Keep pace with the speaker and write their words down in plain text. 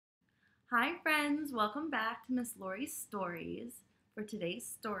Hi friends, welcome back to Miss Laurie's Stories. For today's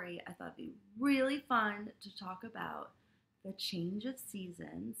story, I thought it'd be really fun to talk about the change of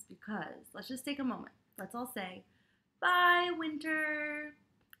seasons because let's just take a moment. Let's all say, bye winter,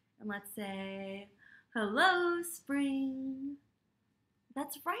 and let's say, hello spring.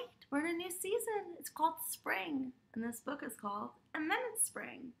 That's right, we're in a new season. It's called spring, and this book is called And Then It's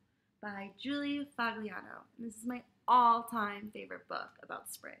Spring by Julie Fogliano. And this is my all-time favorite book about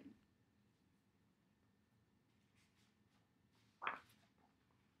spring.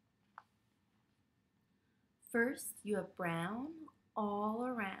 First, you have brown all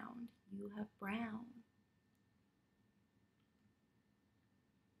around. You have brown.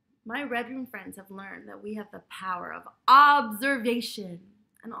 My Red Room friends have learned that we have the power of observation.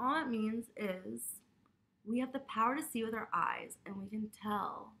 And all it means is we have the power to see with our eyes and we can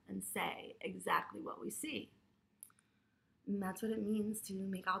tell and say exactly what we see. And that's what it means to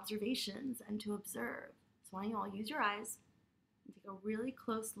make observations and to observe. So why don't you all use your eyes and take a really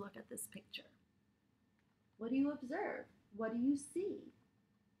close look at this picture. What do you observe? What do you see?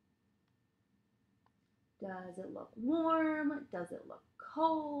 Does it look warm? Does it look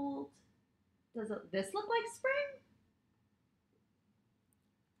cold? Does this look like spring?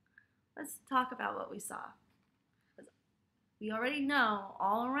 Let's talk about what we saw. We already know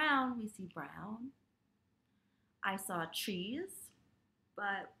all around we see brown. I saw trees,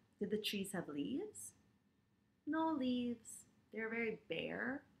 but did the trees have leaves? No leaves. They're very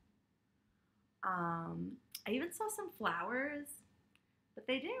bare. I even saw some flowers, but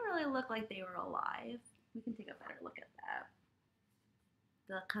they didn't really look like they were alive. We can take a better look at that.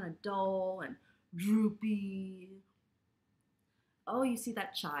 They're kind of dull and droopy. Oh, you see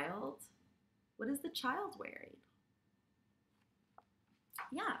that child? What is the child wearing?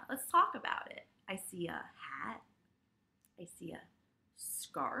 Yeah, let's talk about it. I see a hat. I see a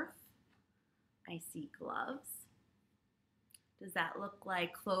scarf. I see gloves. Does that look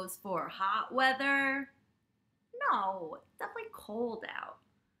like clothes for hot weather? No, it's definitely cold out.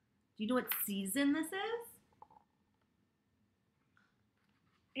 Do you know what season this is?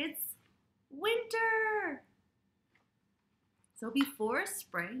 It's winter. So before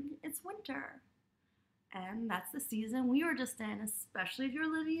spring, it's winter. And that's the season we were just in, especially if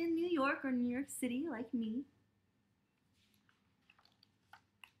you're living in New York or New York City like me.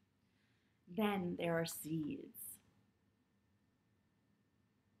 Then there are seeds.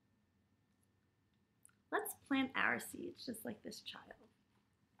 Let's plant our seeds just like this child.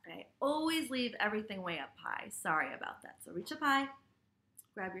 Okay, always leave everything way up high. Sorry about that. So reach up high,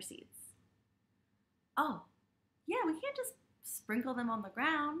 grab your seeds. Oh, yeah, we can't just sprinkle them on the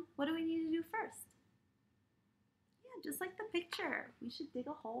ground. What do we need to do first? Yeah, just like the picture, we should dig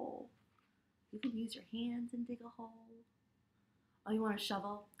a hole. You can use your hands and dig a hole. Oh, you want a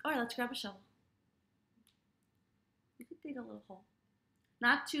shovel? All right, let's grab a shovel. You could dig a little hole.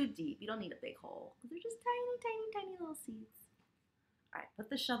 Not too deep. You don't need a big hole. They're just tiny, tiny, tiny little seeds. All right,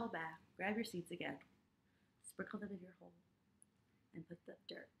 put the shovel back. Grab your seeds again. Sprinkle them in your hole. And put the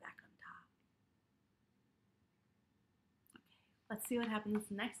dirt back on top. Okay, let's see what happens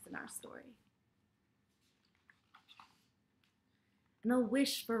next in our story. And a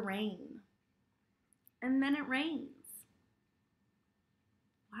wish for rain. And then it rains.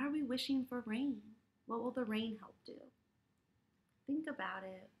 Why are we wishing for rain? What will the rain help do? Think about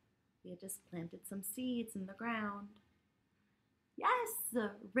it. We had just planted some seeds in the ground. Yes,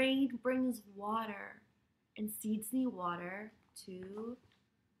 rain brings water, and seeds need water to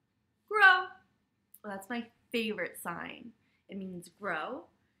grow. Well, that's my favorite sign. It means grow.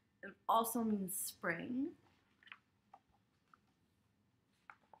 It also means spring.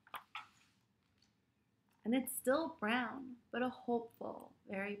 And it's still brown, but a hopeful,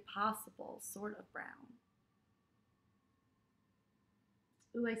 very possible sort of brown.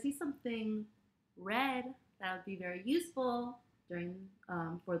 Ooh, I see something red that would be very useful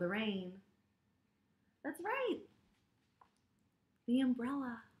for the rain. That's right. The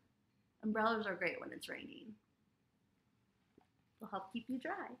umbrella. Umbrellas are great when it's raining. They'll help keep you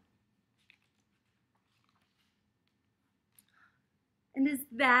dry. And is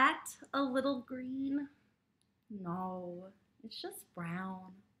that a little green? No, it's just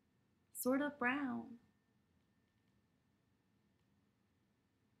brown. Sort of brown.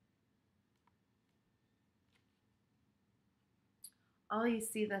 Oh, you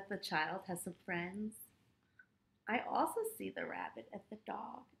see that the child has some friends? I also see the rabbit and the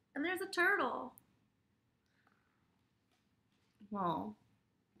dog. And there's a turtle. Well,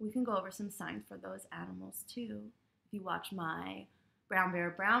 we can go over some signs for those animals too. If you watch my brown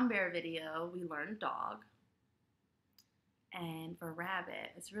bear video, we learned dog. And for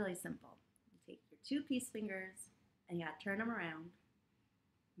rabbit, it's really simple. You take your two peace fingers and you gotta turn them around.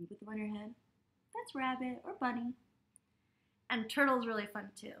 You put them on your head. That's rabbit or bunny. And turtle's really fun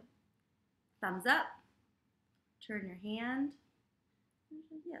too. Thumbs up. Turn your hand.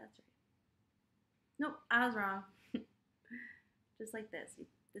 Yeah, that's right. Nope, I was wrong. Just like this.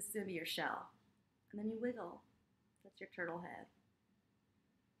 This is gonna be your shell. And then you wiggle. That's your turtle head.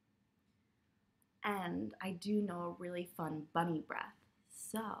 And I do know a really fun bunny breath.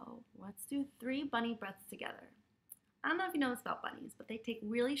 So let's do 3 bunny breaths together. I don't know if you know this about bunnies, but they take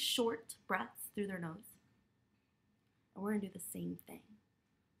really short breaths through their nose. And we're gonna do the same thing.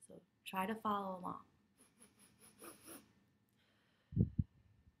 So try to follow along.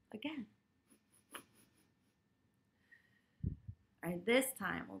 Again. All right, this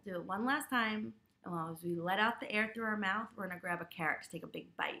time we'll do it one last time. And as we let out the air through our mouth, we're gonna grab a carrot to take a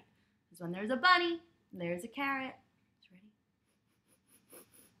big bite. Because when there's a bunny, there's a carrot. Ready?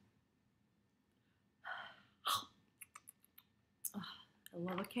 Oh, I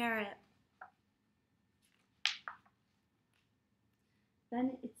love a carrot.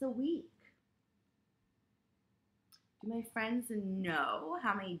 Then it's a week. Do my friends know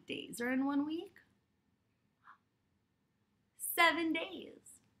how many days are in 1 week? 7 days.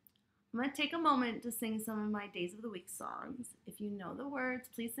 I'm going to take a moment to sing some of my Days of the Week songs. If you know the words,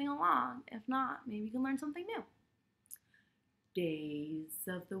 please sing along. If not, maybe you can learn something new. Days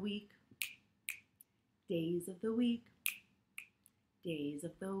of the week, days of the week, days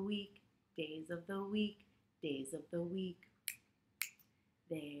of the week, days of the week, days of the week.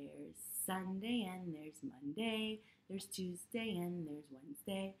 There's Sunday and there's Monday, there's Tuesday and there's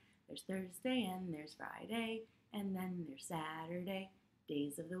Wednesday, there's Thursday and there's Friday, and then there's Saturday.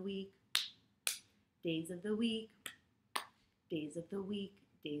 Days of the week, days of the week, days of the week,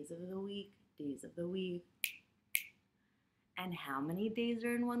 days of the week, days of the week. And how many days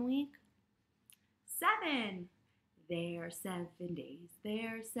are in 1 week? 7. There are 7 days,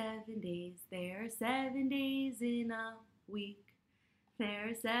 there are 7 days, there are 7 days in a week. There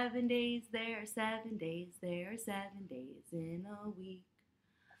are 7 days, there are 7 days, there are 7 days in a week.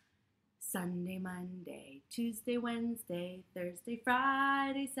 Sunday, Monday, Tuesday, Wednesday, Thursday,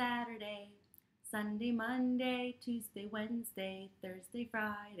 Friday, Saturday. Sunday, Monday, Tuesday, Wednesday, Thursday,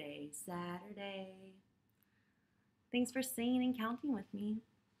 Friday, Saturday. Thanks for singing and counting with me.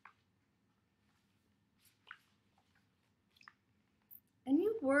 And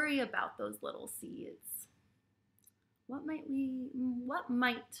you worry about those little seeds. What might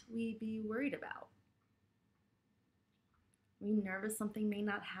we be worried about? Are we nervous something may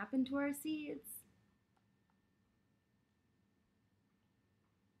not happen to our seeds?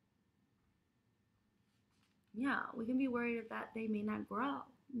 Yeah, we can be worried that they may not grow.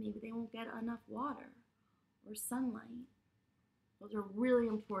 Maybe they won't get enough water or sunlight. Those are really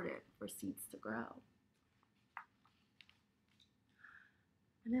important for seeds to grow.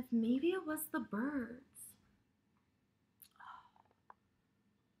 And if maybe it was the birds.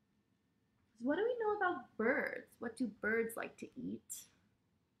 What do we know about birds? What do birds like to eat?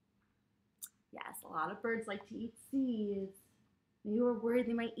 Yes, a lot of birds like to eat seeds. Maybe we're worried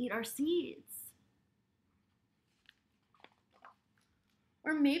they might eat our seeds.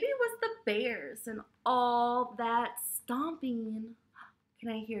 Or maybe it was the bears and all that stomping. Can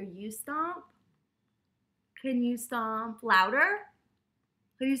I hear you stomp? Can you stomp louder?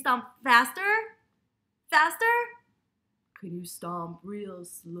 Can you stomp faster? Faster? Can you stomp real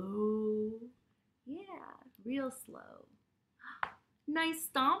slow? Yeah, real slow. Nice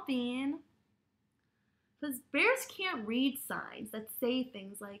stomping. Because bears can't read signs that say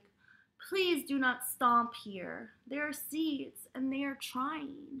things like, please do not stomp here. There are seeds and they are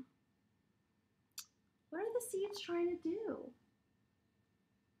trying. What are the seeds trying to do?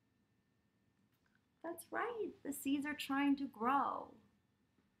 That's right, the seeds are trying to grow.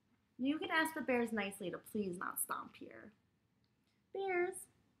 You can ask the bears nicely to please not stomp here. Bears,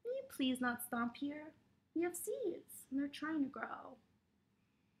 will you please not stomp here? We have seeds and they're trying to grow.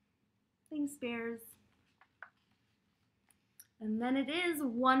 Thanks, bears. And then it is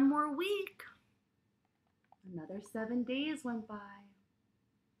 1 more week. Another 7 days went by.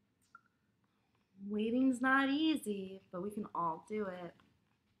 Waiting's not easy, but we can all do it.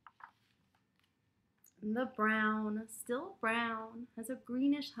 And the brown, still brown, has a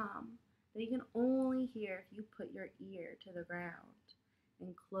greenish hum that you can only hear if you put your ear to the ground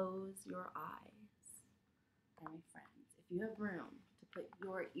and close your eyes. And my friends, if you have room to put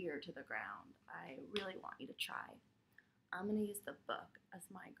your ear to the ground, I really want you to try. I'm going to use the book as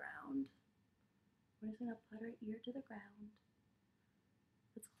my ground. We're just going to put our ear to the ground.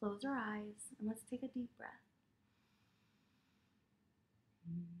 Let's close our eyes and let's take a deep breath.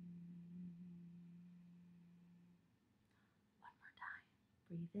 One more time.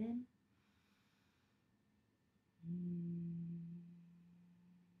 Breathe in.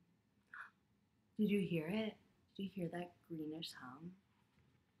 Did you hear it? Did you hear that greenish hum?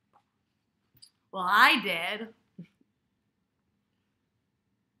 Well, I did.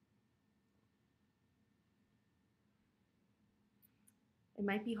 It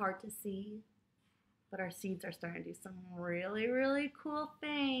might be hard to see, but our seeds are starting to do some really, really cool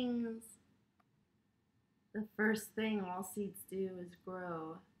things. The first thing all seeds do is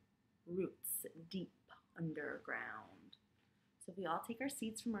grow roots deep underground. So we all take our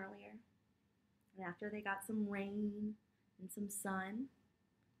seeds from earlier, and after they got some rain and some sun,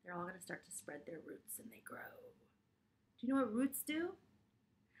 they're all going to start to spread their roots and they grow. Do you know what roots do?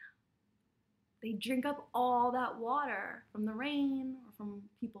 They drink up all that water from the rain or from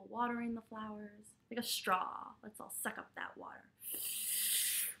people watering the flowers. Like a straw. Let's all suck up that water.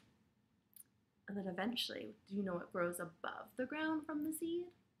 And then eventually, do you know what grows above the ground from the seed?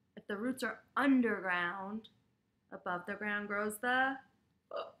 If the roots are underground, above the ground grows the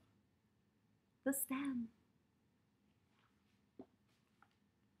stem.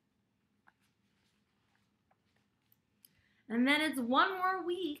 And then it's one more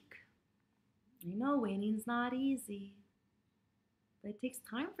week. I know waiting's not easy, but it takes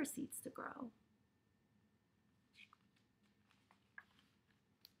time for seeds to grow.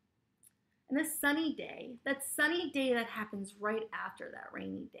 And a sunny day, that sunny day that happens right after that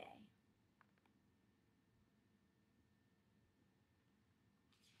rainy day.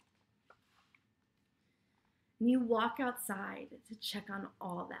 And you walk outside to check on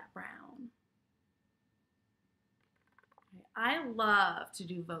all that brown. I love to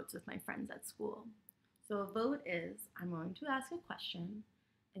do votes with my friends at school. So a vote is, I'm going to ask a question,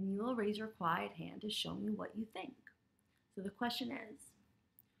 and you will raise your quiet hand to show me what you think. So the question is,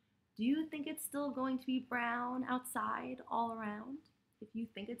 do you think it's still going to be brown outside all around? If you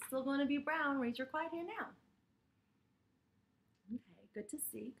think it's still going to be brown, raise your quiet hand now. Okay, good to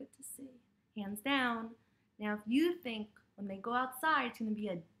see, good to see. Hands down. Now if you think when they go outside it's going to be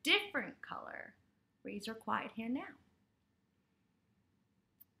a different color, raise your quiet hand now.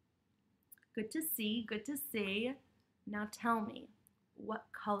 Good to see, good to see. Now tell me, what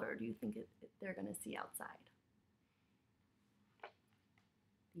color do you think they're going to see outside?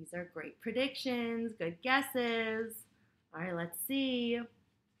 These are great predictions, good guesses. All right, let's see.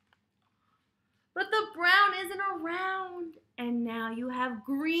 But the brown isn't around, and now you have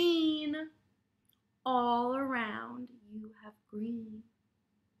green. All around, you have green.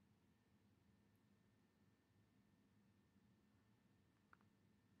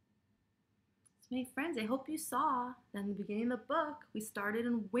 My friends, I hope you saw that in the beginning of the book, we started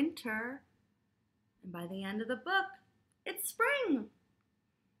in winter, and by the end of the book, it's spring.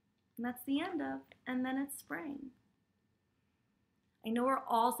 And that's the end of, and then it's spring. I know we're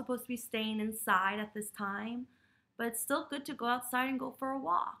all supposed to be staying inside at this time, but it's still good to go outside and go for a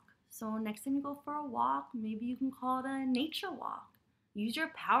walk. So next time you go for a walk, maybe you can call it a nature walk. Use your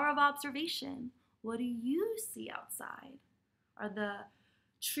power of observation. What do you see outside? Are the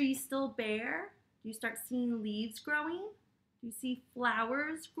trees still bare? Do you start seeing leaves growing? Do you see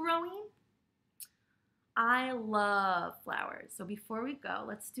flowers growing? I love flowers. So before we go,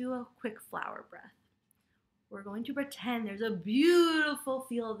 let's do a quick flower breath. We're going to pretend there's a beautiful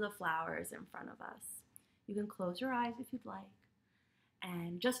field of flowers in front of us. You can close your eyes if you'd like.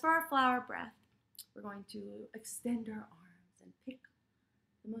 And just for our flower breath, we're going to extend our arms and pick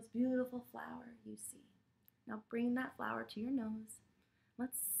the most beautiful flower you see. Now bring that flower to your nose.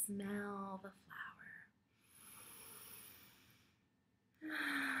 Let's smell the flower.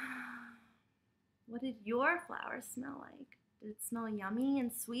 What did your flower smell like? Did it smell yummy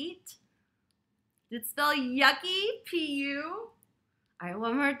and sweet? Did it smell yucky, PU? All right,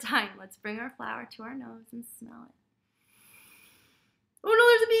 one more time. Let's bring our flower to our nose and smell it. Oh no,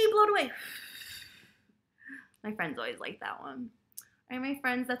 there's a bee, blow it away. My friends always like that one. All right, my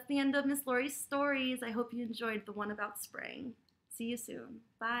friends, that's the end of Miss Laurie's stories. I hope you enjoyed the one about spring. See you soon.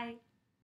 Bye.